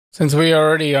Since we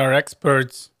already are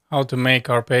experts how to make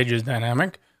our pages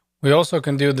dynamic, we also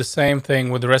can do the same thing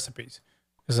with the recipes.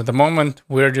 Because at the moment,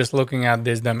 we're just looking at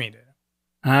this dummy data.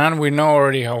 And we know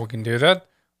already how we can do that.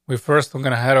 We first are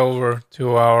going to head over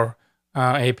to our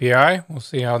API. We'll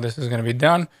see how this is going to be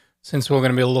done. Since we're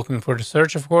going to be looking for the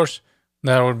search, of course,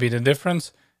 that would be the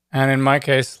difference. And in my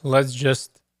case, let's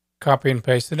just copy and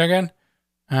paste it again.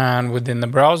 And within the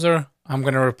browser, I'm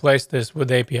going to replace this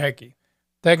with API key.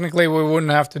 Technically, we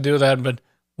wouldn't have to do that, but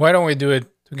why don't we do it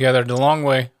together the long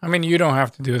way? I mean, you don't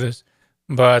have to do this,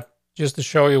 but just to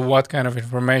show you what kind of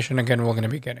information, again, we're going to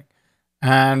be getting.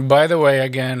 And by the way,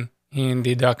 again, in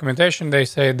the documentation, they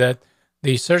say that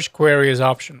the search query is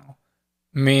optional,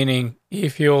 meaning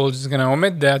if you're just going to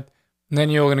omit that, then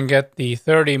you're going to get the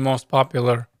 30 most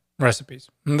popular recipes.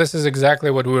 And this is exactly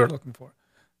what we were looking for.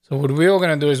 So what we're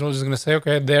going to do is we're just going to say,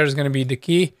 okay, there's going to be the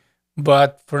key.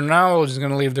 But for now, we're just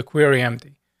going to leave the query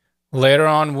empty. Later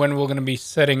on, when we're going to be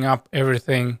setting up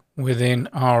everything within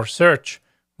our search,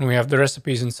 when we have the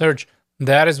recipes in search,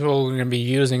 that is where we're going to be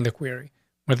using the query.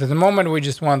 But at the moment, we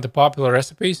just want the popular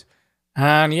recipes.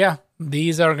 And yeah,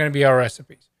 these are going to be our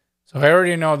recipes. So I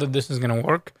already know that this is going to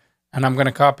work. And I'm going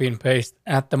to copy and paste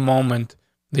at the moment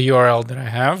the URL that I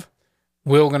have.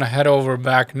 We're going to head over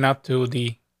back not to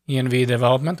the env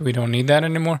development. We don't need that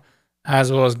anymore,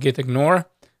 as well as git ignore.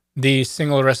 The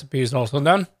single recipe is also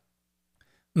done.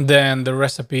 Then the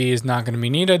recipe is not going to be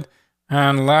needed.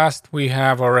 And last, we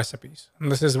have our recipes.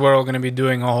 And this is where we're going to be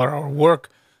doing all our work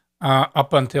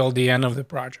up until the end of the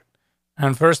project.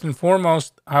 And first and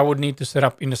foremost, I would need to set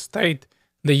up in a state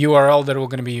the URL that we're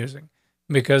going to be using.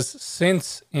 Because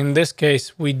since in this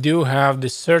case, we do have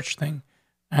this search thing,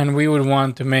 and we would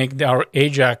want to make our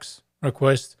Ajax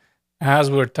request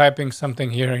as we're typing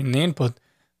something here in the input,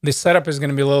 the setup is going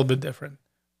to be a little bit different.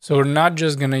 So we're not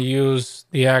just going to use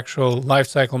the actual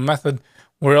lifecycle method.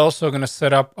 We're also going to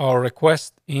set up our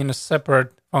request in a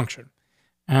separate function.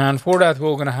 And for that,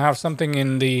 we're going to have something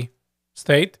in the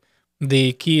state.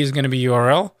 The key is going to be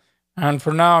URL. And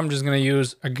for now, I'm just going to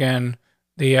use, again,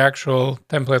 the actual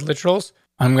template literals.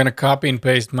 I'm going to copy and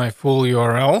paste my full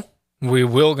URL. We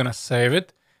will going to save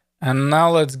it. And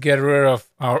now let's get rid of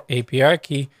our API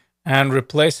key and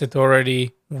replace it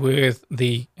already with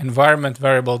the environment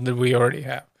variable that we already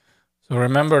have. So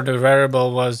remember, the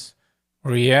variable was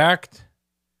React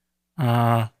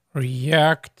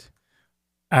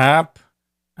app,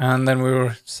 and then we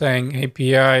were saying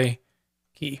API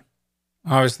key.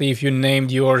 Obviously, if you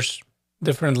named yours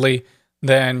differently,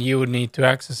 then you would need to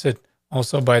access it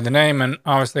also by the name. And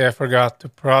obviously, I forgot to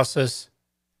process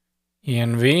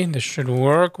env. This should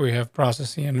work. We have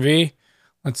process env.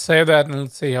 Let's save that and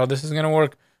let's see how this is going to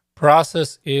work.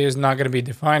 Process is not going to be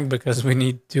defined because we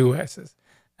need two S's.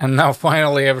 And now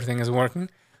finally everything is working.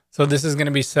 So this is going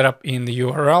to be set up in the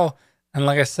URL. And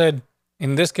like I said,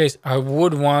 in this case, I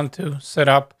would want to set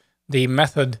up the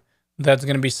method that's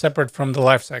going to be separate from the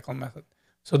lifecycle method.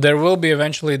 So there will be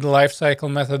eventually the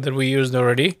lifecycle method that we used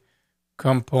already,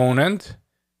 component,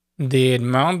 the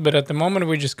amount, but at the moment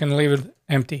we just can leave it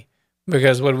empty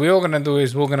because what we're going to do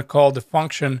is we're going to call the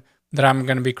function that I'm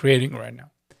going to be creating right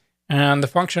now. And the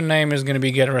function name is going to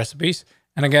be get recipes.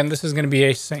 And again, this is going to be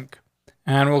async.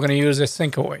 And we're going to use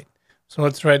async await. So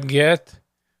let's write get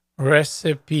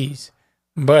recipes.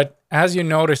 But as you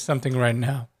notice something right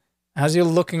now, as you're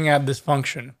looking at this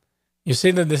function, you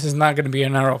see that this is not going to be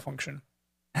an arrow function.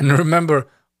 And remember,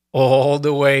 all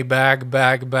the way back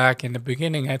in the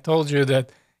beginning, I told you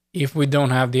that if we don't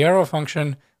have the arrow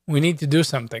function, we need to do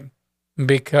something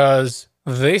because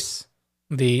this,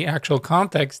 the actual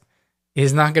context,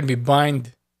 is not going to be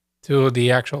bind to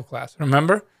the actual class.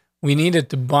 Remember, we needed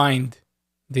to bind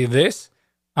this.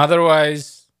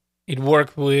 Otherwise, it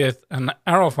worked with an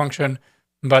arrow function,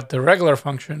 but the regular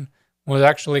function was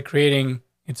actually creating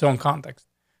its own context.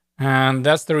 And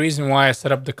that's the reason why I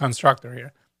set up the constructor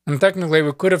here. And technically,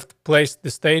 we could have placed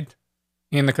the state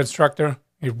in the constructor.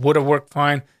 It would have worked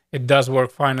fine. It does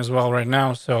work fine as well right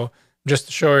now. So just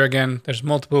to show you again, there's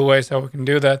multiple ways how we can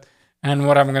do that. And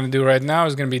what I'm going to do right now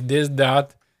is going to be this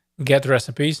dot get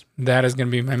recipes. That is going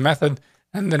to be my method.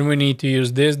 And then we need to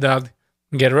use this dot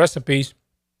get recipes.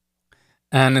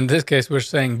 And in this case, we're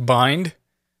saying bind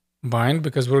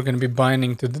because we're going to be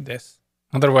binding to this.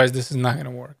 Otherwise, this is not going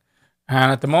to work.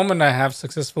 And at the moment, I have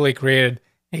successfully created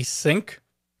a sync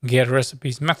get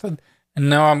recipes method. And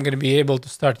now I'm going to be able to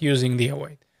start using the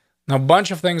await. Now, a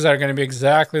bunch of things are going to be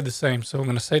exactly the same. So we're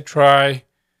going to say try.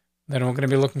 Then we're going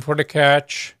to be looking for the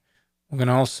catch. We're going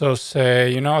to also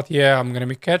say, you know what? Yeah, I'm going to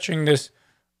be catching this,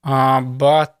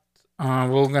 but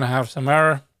we're going to have some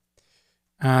error.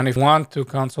 And if you want to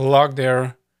console log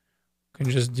there, can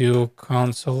just do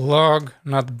console log,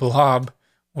 not blob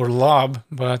or lob,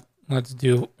 but let's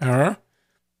do error.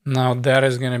 Now that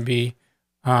is going to be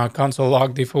console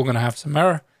log if we're going to have some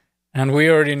error. And we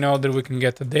already know that we can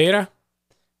get the data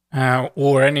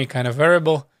or any kind of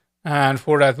variable. And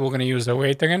for that, we're going to use a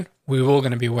wait again. We will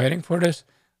going to be waiting for this.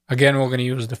 Again, we're going to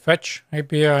use the fetch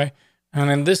API. And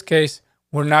in this case,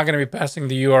 we're not going to be passing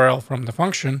the URL from the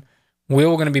function. We're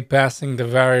going to be passing the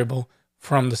variable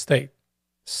from the state,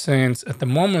 since at the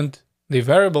moment, the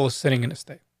variable is sitting in a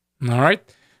state. All right.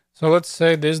 So let's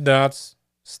say this dots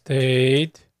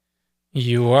state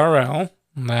URL.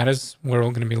 That is where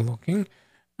we're going to be looking.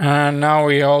 And now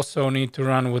we also need to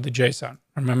run with the JSON.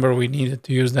 Remember, we needed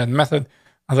to use that method.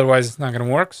 Otherwise, it's not going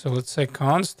to work. So let's say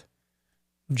const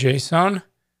JSON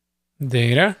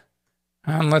data.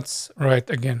 And let's write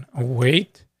again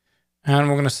await. And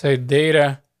we're going to say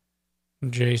data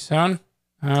JSON.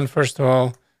 And first of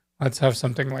all, let's have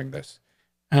something like this.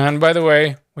 And by the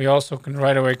way, we also can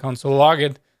right away console log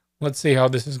it. Let's see how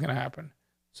this is going to happen.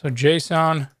 So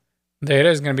JSON data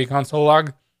is going to be console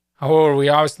log. However, we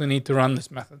obviously need to run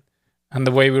this method. And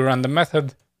the way we run the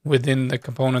method within the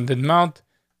component did mount,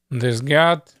 this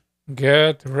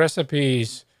get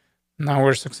recipes. Now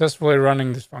we're successfully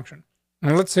running this function.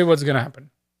 And let's see what's going to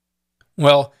happen.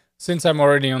 Well, since I'm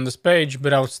already on this page,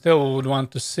 but I still would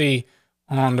want to see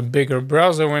on the bigger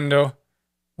browser window,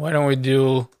 why don't we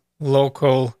do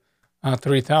local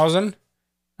 3000?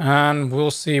 And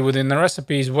we'll see within the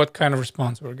recipes what kind of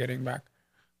response we're getting back.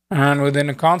 And within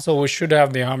the console, we should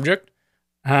have the object.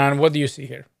 And what do you see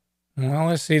here? Well,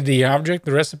 I see the object,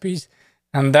 the recipes,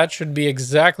 and that should be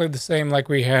exactly the same like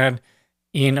we had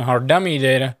in our dummy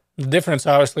data. The difference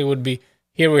obviously would be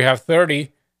here we have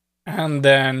 30, and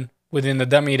then within the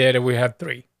dummy data, we had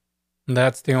 3. And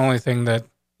that's the only thing that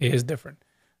is different.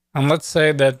 And let's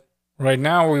say that right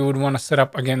now we would want to set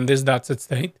up again this dot set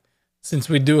state, since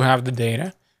we do have the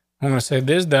data. I'm going to say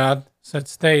this dot set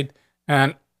state,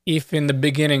 and if in the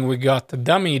beginning we got the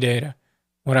dummy data,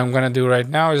 what I'm going to do right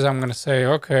now is I'm going to say,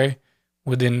 okay,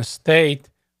 within the state,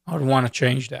 I would want to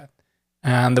change that.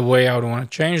 And the way I would want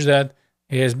to change that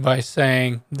is by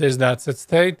saying this dot set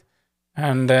state,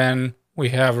 and then we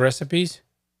have recipes,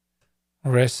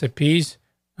 and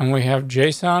we have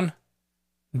JSON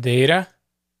data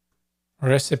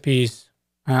recipes.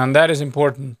 And that is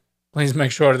important. Please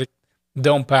make sure that you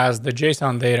don't pass the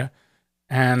JSON data,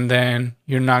 and then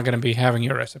you're not going to be having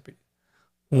your recipe.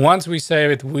 Once we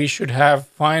save it, we should have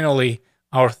finally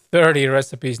our 30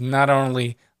 recipes, not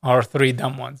only our 3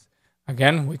 dumb ones.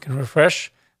 Again, we can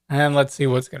refresh and let's see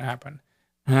what's going to happen.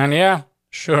 And yeah,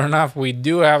 sure enough, we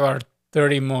do have our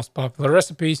 30 most popular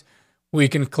recipes. We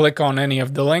can click on any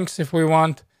of the links if we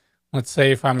want. Let's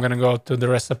say if I'm going to go to the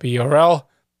recipe URL,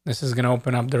 this is going to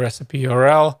open up the recipe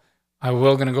URL. I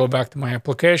will going to go back to my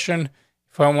application.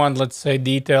 If I want, let's say,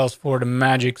 details for the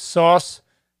magic sauce,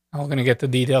 I'm going to get the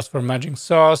details for magic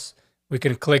sauce. We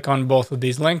can click on both of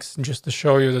these links just to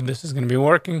show you that this is going to be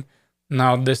working.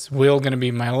 Now this will going to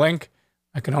be my link.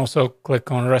 I can also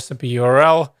click on recipe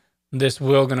URL. This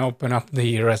will going to open up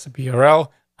the recipe URL.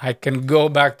 I can go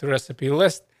back to recipe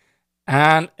list,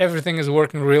 and everything is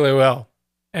working really well.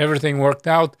 Everything worked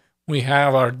out. We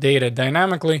have our data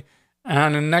dynamically,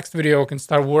 and in the next video, we can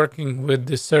start working with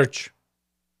the search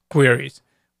queries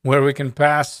where we can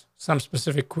pass some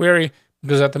specific query,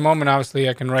 because at the moment, obviously,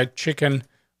 I can write chicken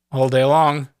all day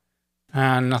long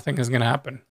and nothing is going to happen.